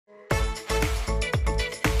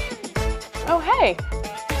day.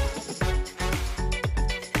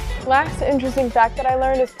 Last interesting fact that I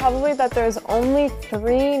learned is probably that there's only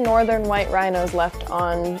 3 northern white rhinos left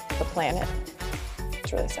on the planet.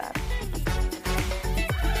 It's really sad.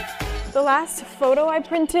 The last photo I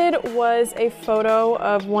printed was a photo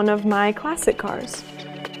of one of my classic cars.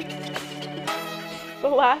 The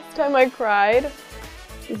last time I cried,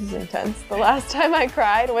 this is intense, the last time I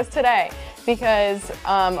cried was today because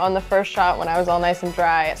on the first shot when I was all nice and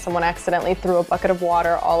dry, someone accidentally threw a bucket of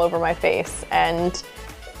water all over my face and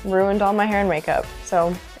ruined all my hair and makeup, so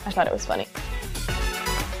I thought it was funny.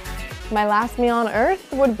 My last meal on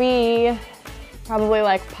earth would be probably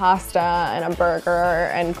like pasta and a burger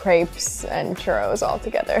and crepes and churros all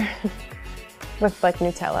together with like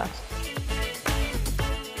Nutella.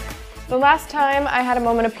 The last time I had a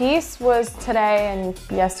moment of peace was today and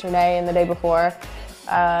yesterday and the day before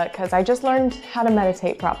because I just learned how to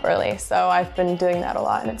meditate properly, so I've been doing that a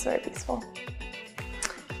lot and it's very peaceful.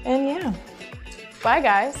 And yeah. Bye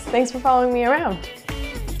guys, thanks for following me around.